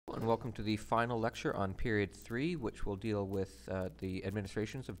and welcome to the final lecture on Period 3, which will deal with the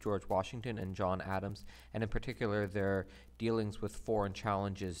administrations of George Washington and John Adams, and in particular their dealings with foreign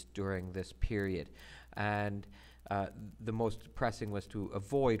challenges during this period. And the most pressing was to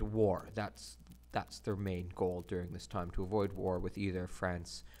avoid war. That's their main goal during this time, to avoid war with either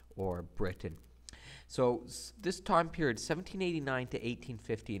France or Britain. So this time period, 1789 to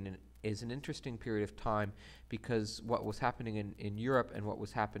 1815, is an interesting period of time because what was happening in Europe and what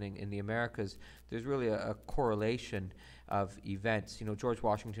was happening in the Americas, there's really a correlation of events. You know, George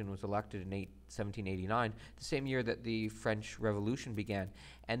Washington was elected in 1789, the same year that the French Revolution began.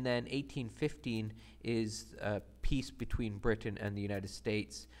 And then 1815 is peace between Britain and the United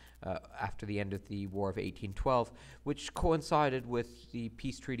States after the end of the War of 1812, which coincided with the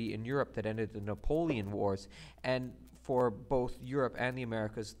peace treaty in Europe that ended the Napoleon Wars. And for both Europe and the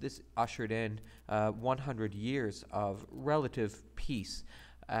Americas, this ushered in 100 years of relative peace.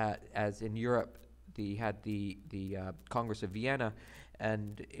 As in Europe, they had the Congress of Vienna,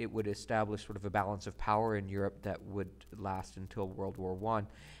 and it would establish sort of a balance of power in Europe that would last until World War I.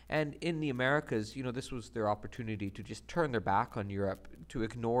 And in the Americas, you know, this was their opportunity to just turn their back on Europe, to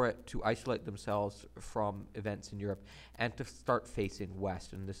ignore it, to isolate themselves from events in Europe, and to start facing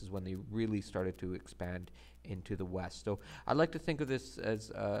West. And this is when they really started to expand into the West. So I'd like to think of this as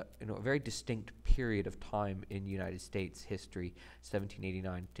a very distinct period of time in United States history,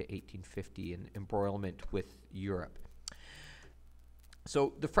 1789 to 1850, and embroilment with Europe.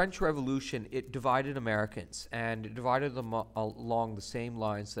 So the French Revolution, it divided Americans, and it divided them along the same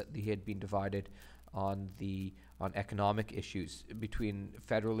lines that they had been divided on economic issues, between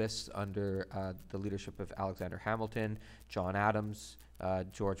Federalists under the leadership of Alexander Hamilton, John Adams,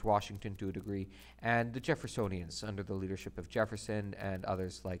 George Washington to a degree, and the Jeffersonians under the leadership of Jefferson and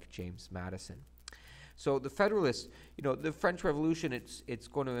others like James Madison. So the Federalists, you know, the French Revolution, it's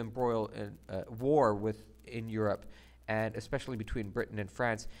going to embroil in war in Europe, and especially between Britain and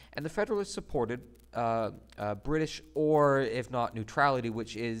France. And the Federalists supported British, or if not neutrality,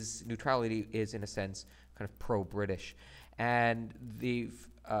 neutrality is in a sense kind of pro-British. And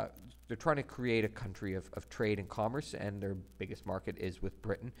they're trying to create a country of trade and commerce, and their biggest market is with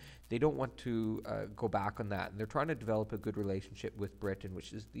Britain. They don't want to go back on that, and they're trying to develop a good relationship with Britain,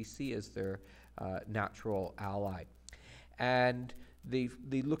 which they see as their natural ally. And they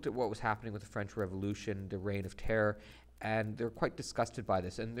looked at what was happening with the French Revolution, the Reign of Terror, and they're quite disgusted by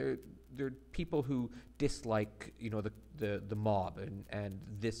this. And they're people who dislike, you know, the mob and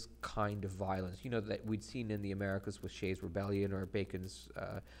this kind of violence, you know, that we'd seen in the Americas with Shays' Rebellion or Bacon's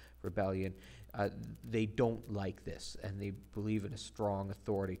Rebellion. They don't like this, and they believe in a strong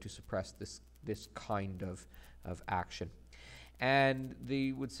authority to suppress this kind of action. And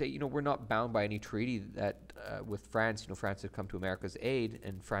they would say, you know, we're not bound by any treaty that with France. You know, France had come to America's aid,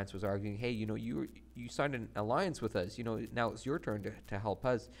 and France was arguing, hey, you know, you signed an alliance with us. You know, now it's your turn to help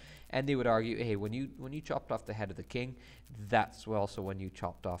us. And they would argue, hey, when you chopped off the head of the king, that's also when you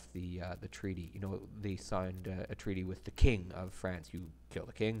chopped off the treaty. You know, they signed a treaty with the king of France. You kill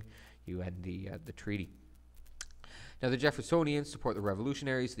the king, you end the treaty. Now, the Jeffersonians support the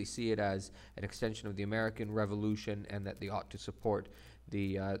revolutionaries. They see it as an extension of the American Revolution, and that they ought to support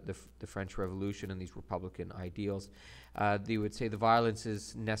the French Revolution and these Republican ideals. They would say the violence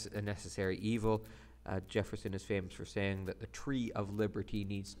is a necessary evil. Jefferson is famous for saying that the tree of liberty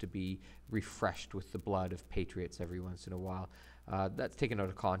needs to be refreshed with the blood of patriots every once in a while. That's taken out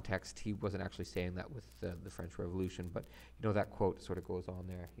of context. He wasn't actually saying that with the French Revolution, but you know, that quote sort of goes on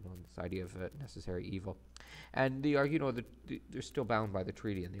there, you know, this idea of necessary evil. And they argue, you know, they're still bound by the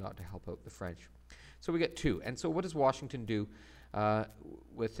treaty, and they ought to help out the French. So we get two. And so what does Washington do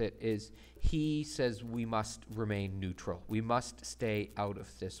with it is he says we must remain neutral. We must stay out of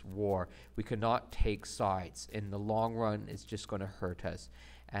this war. We cannot take sides. In the long run, it's just going to hurt us.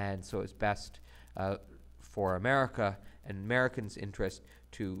 And so it's best for America and Americans' interest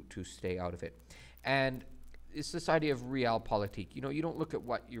to stay out of it. And it's this idea of realpolitik. You know, you don't look at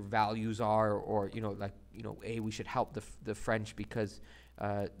what your values are, or, you know, like, you know, hey, we should help the French because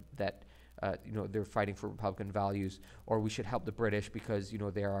you know, they're fighting for Republican values, or we should help the British because, you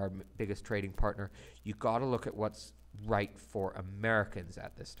know, they're our biggest trading partner. You got to look at what's right for Americans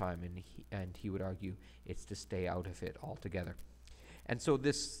at this time, and he would argue it's to stay out of it altogether. And so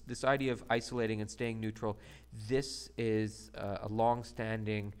this idea of isolating and staying neutral, this is a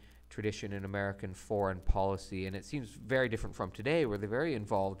long-standing tradition in American foreign policy, and it seems very different from today, where they're very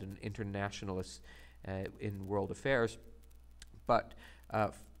involved in internationalists in world affairs. But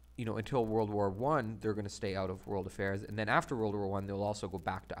you know, until World War I, they're going to stay out of world affairs. And then after World War I, they'll also go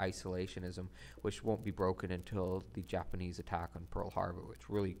back to isolationism, which won't be broken until the Japanese attack on Pearl Harbor, which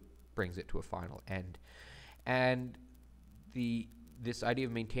really brings it to a final end. And this idea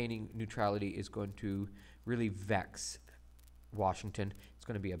of maintaining neutrality is going to really vex Washington. It's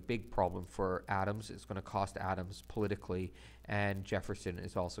going to be a big problem for Adams. It's going to cost Adams politically, and Jefferson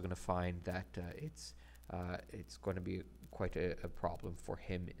is also going to find that it's going to be quite a problem for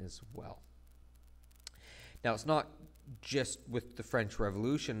him as well. Now, it's not just with the French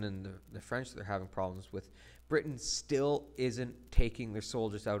Revolution and the French that they're having problems with. Britain still isn't taking their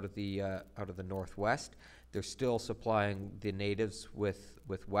soldiers out of the Northwest. They're still supplying the natives with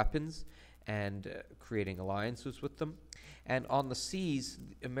weapons and creating alliances with them. And on the seas,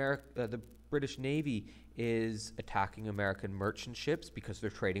 the British Navy is attacking American merchant ships because they're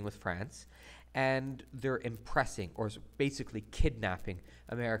trading with France. And they're impressing, or basically kidnapping,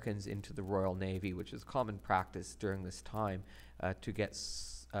 Americans into the Royal Navy, which is common practice during this time to get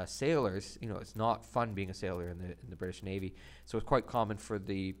sailors. You know, it's not fun being a sailor in the British Navy, so it's quite common for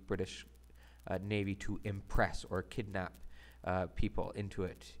the British Navy to impress or kidnap people into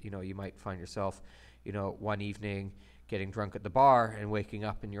it. You know, you might find yourself, one evening getting drunk at the bar and waking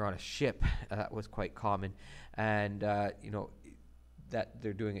up and you're on a ship. That was quite common, and that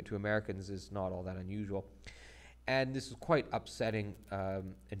they're doing it to Americans is not all that unusual. And this is quite upsetting,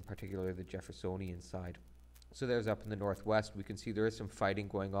 in particular the Jeffersonian side. So there's up in the Northwest, we can see there is some fighting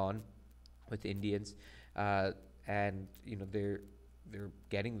going on with Indians, and they're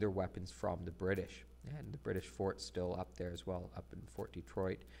getting their weapons from the British, and the British fort's still up there as well, up in Fort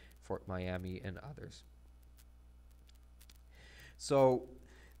Detroit, Fort Miami, and others. So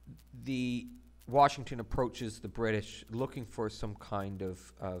the Washington approaches the British looking for some kind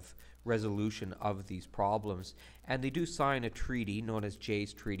of resolution of these problems, and they do sign a treaty known as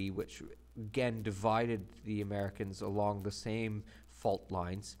Jay's Treaty, which again divided the Americans along the same fault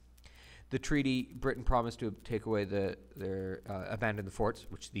lines. The treaty, Britain promised to take away their abandon the forts,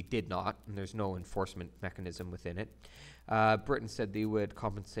 which they did not, and there's no enforcement mechanism within it. Britain said they would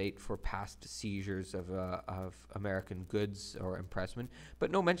compensate for past seizures of American goods or impressment,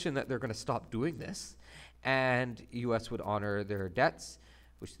 but no mention that they're going to stop doing this. And U.S. would honor their debts,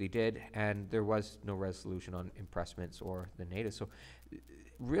 which they did, and there was no resolution on impressments or the natives. So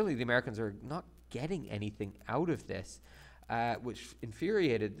really, the Americans are not getting anything out of this, which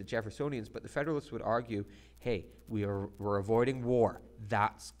infuriated the Jeffersonians, but the Federalists would argue, hey, we're avoiding war.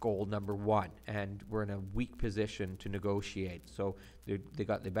 That's goal number one, and we're in a weak position to negotiate. So they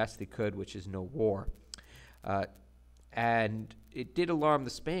got the best they could, which is no war. And it did alarm the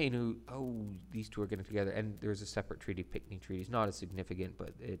Spain, these two are getting together. And there's a separate treaty, Pinckney Treaty. It's not as significant,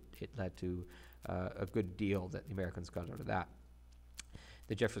 but it led to a good deal that the Americans got out of that.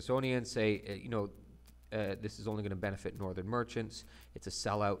 The Jeffersonians say, this is only going to benefit northern merchants. It's a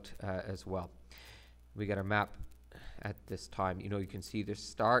sellout as well. We got our map at this time. You can see they're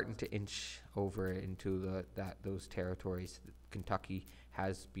starting to inch over into those territories that Kentucky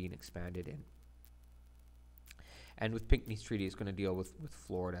has been expanded in. And with Pinckney's Treaty, it's going to deal with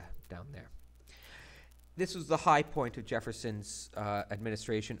Florida down there. This was the high point of Jefferson's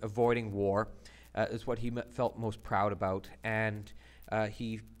administration. Avoiding war is what he felt most proud about. And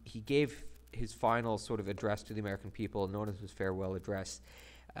he gave his final sort of address to the American people, known as his farewell address,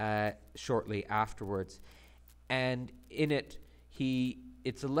 shortly afterwards. And in it,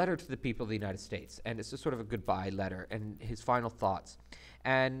 it's a letter to the people of the United States, and it's a sort of a goodbye letter and his final thoughts.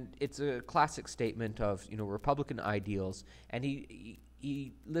 And it's a classic statement of, Republican ideals, and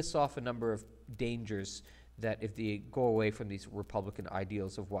he lists off a number of dangers that if they go away from these Republican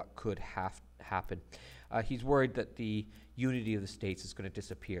ideals of what could happen. He's worried that the unity of the states is going to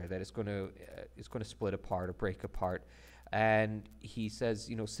disappear, that it's going to split apart or break apart. And he says,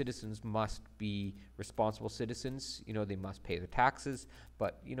 citizens must be responsible citizens. They must pay their taxes,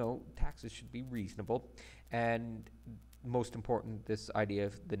 but, taxes should be reasonable. And most important, this idea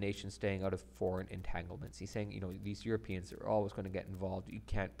of the nation staying out of foreign entanglements. He's saying, these Europeans are always going to get involved. You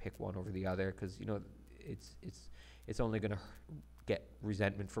can't pick one over the other because, it's only going to get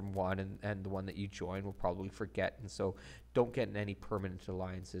resentment from one, and the one that you join will probably forget. And so don't get in any permanent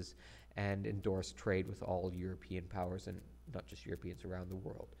alliances and endorse trade with all European powers, and not just Europeans around the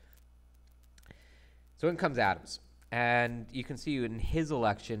world. So in comes Adams. And you can see in his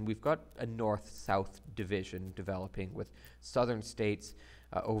election, we've got a north-south division developing, with southern states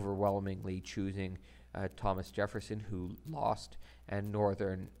overwhelmingly choosing Thomas Jefferson, who lost, and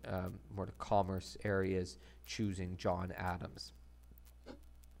northern, more the commerce areas, choosing John Adams.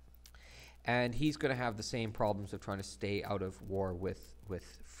 And he's going to have the same problems of trying to stay out of war with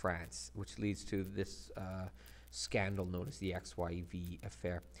France, which leads to this scandal known as the XYV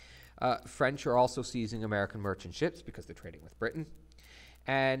affair. French are also seizing American merchant ships because they're trading with Britain.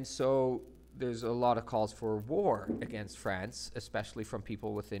 And so there's a lot of calls for war against France, especially from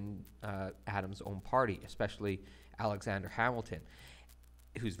people within Adams' own party, especially Alexander Hamilton,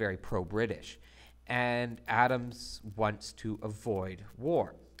 who's very pro-British. And Adams wants to avoid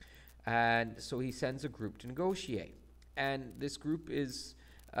war. And so he sends a group to negotiate. And this group is,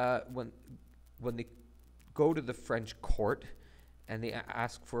 when they go to the French court and they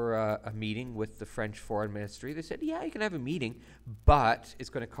ask for a meeting with the French foreign ministry, they said, yeah, you can have a meeting, but it's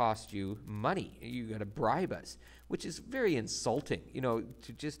going to cost you money. You got to bribe us, which is very insulting. You know,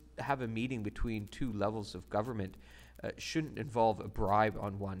 to just have a meeting between two levels of government shouldn't involve a bribe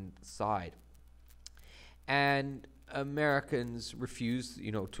on one side. And Americans refuse,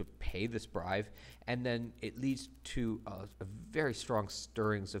 to pay this bribe, and then it leads to a very strong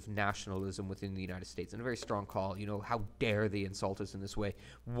stirrings of nationalism within the United States, and a very strong call, how dare they insult us in this way?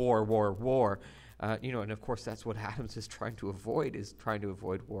 War, war, war. And of course that's what Adams is trying to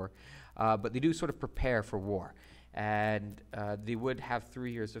avoid war. But they do sort of prepare for war. And they would have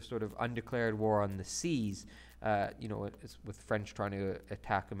 3 years of sort of undeclared war on the seas, it's with French trying to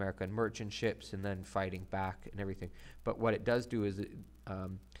attack American merchant ships and then fighting back and everything. But what it does do is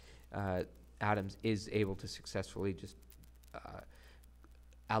Adams is able to successfully just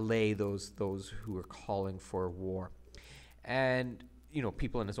allay those who are calling for war, and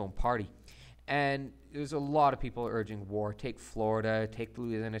people in his own party. And there's a lot of people urging war. Take Florida, take the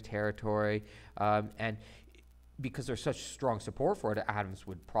Louisiana Territory, and because there's such strong support for it, Adams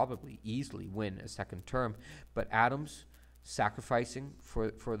would probably easily win a second term. But Adams, sacrificing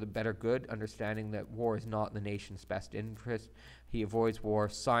for the better good, understanding that war is not in the nation's best interest, he avoids war,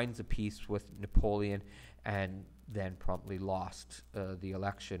 signs a peace with Napoleon, and then promptly lost the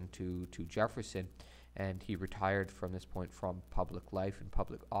election to Jefferson. And he retired from this point from public life and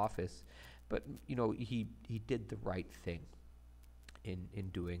public office. But, he did the right thing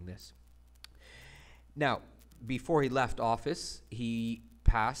in doing this. Now, before he left office, he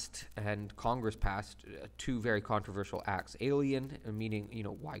passed, and Congress passed, two very controversial acts: alien, meaning,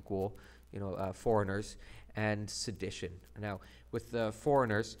 Waigwo, foreigners, and sedition. Now, with the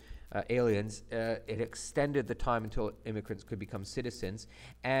foreigners, aliens, it extended the time until immigrants could become citizens.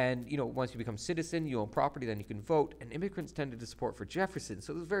 And, once you become citizen, you own property, then you can vote. And immigrants tended to support for Jefferson.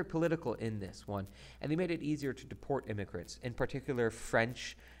 So it was very political in this one. And they made it easier to deport immigrants, in particular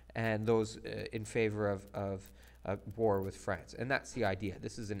French and those in favor of war with France. And that's the idea.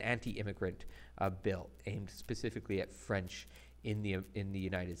 This is an anti-immigrant bill aimed specifically at French in the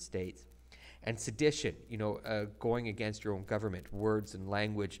United States. And sedition, going against your own government, words and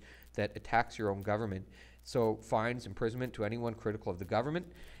language that attacks your own government. So fines, imprisonment to anyone critical of the government.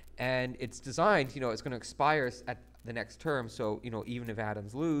 And it's designed, it's going to expire at the next term. So, even if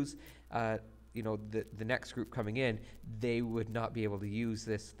Adams lose, the next group coming in, they would not be able to use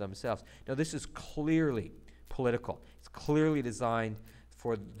this themselves. Now, this is clearly political. It's clearly designed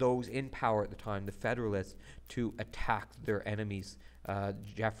for those in power at the time, the Federalists, to attack their enemies,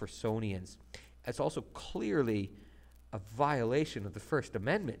 Jeffersonians. It's also clearly a violation of the First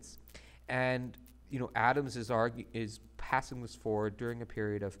Amendments. And, Adams is passing this forward during a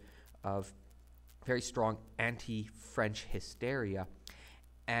period of very strong anti-French hysteria.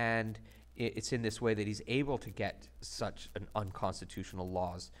 And it's in this way that he's able to get such an unconstitutional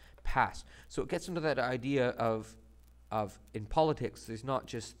laws passed. So it gets into that idea of in politics, there's not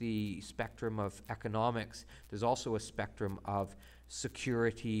just the spectrum of economics, there's also a spectrum of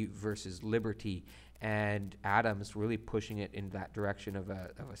security versus liberty, and Adams really pushing it in that direction of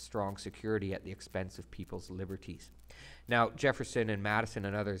a strong security at the expense of people's liberties. Now, Jefferson and Madison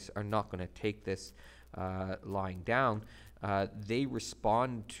and others are not going to take this lying down. They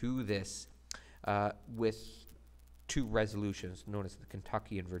respond to this with two resolutions known as the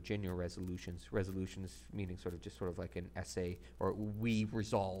Kentucky and Virginia resolutions. Resolutions meaning sort of like an essay, or we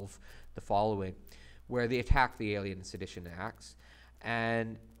resolve the following, where they attack the Alien and Sedition Acts,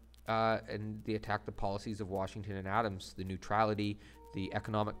 and they attack the policies of Washington and Adams, the neutrality, the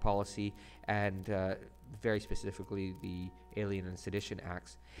economic policy, and very specifically the Alien and Sedition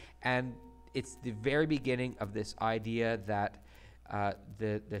Acts. And it's the very beginning of this idea that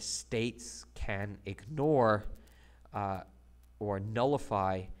the states can ignore or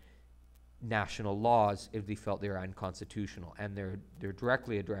nullify national laws if they felt they were unconstitutional. And they're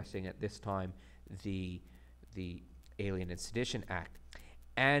directly addressing at this time the Alien and Sedition Act,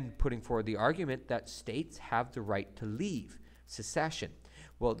 and putting forward the argument that states have the right to leave, secession.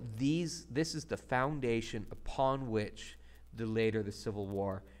 Well, this is the foundation upon which the Civil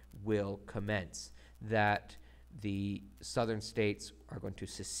War will commence, that the southern states are going to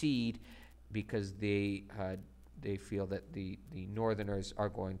secede because they they feel that the Northerners are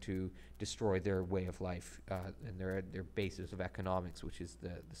going to destroy their way of life and their basis of economics, which is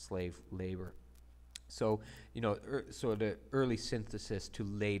the slave labor. So, so the early synthesis to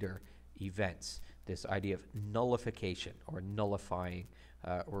later events, this idea of nullification or nullifying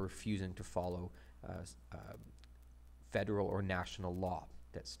or refusing to follow federal or national law,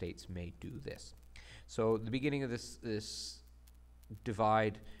 that states may do this. So the beginning of this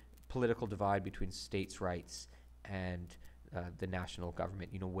divide, political divide between states' rights and the national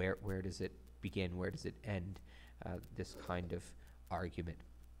government. Where does it begin? Where does it end? This kind of argument.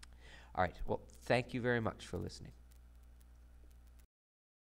 All right. Well, thank you very much for listening.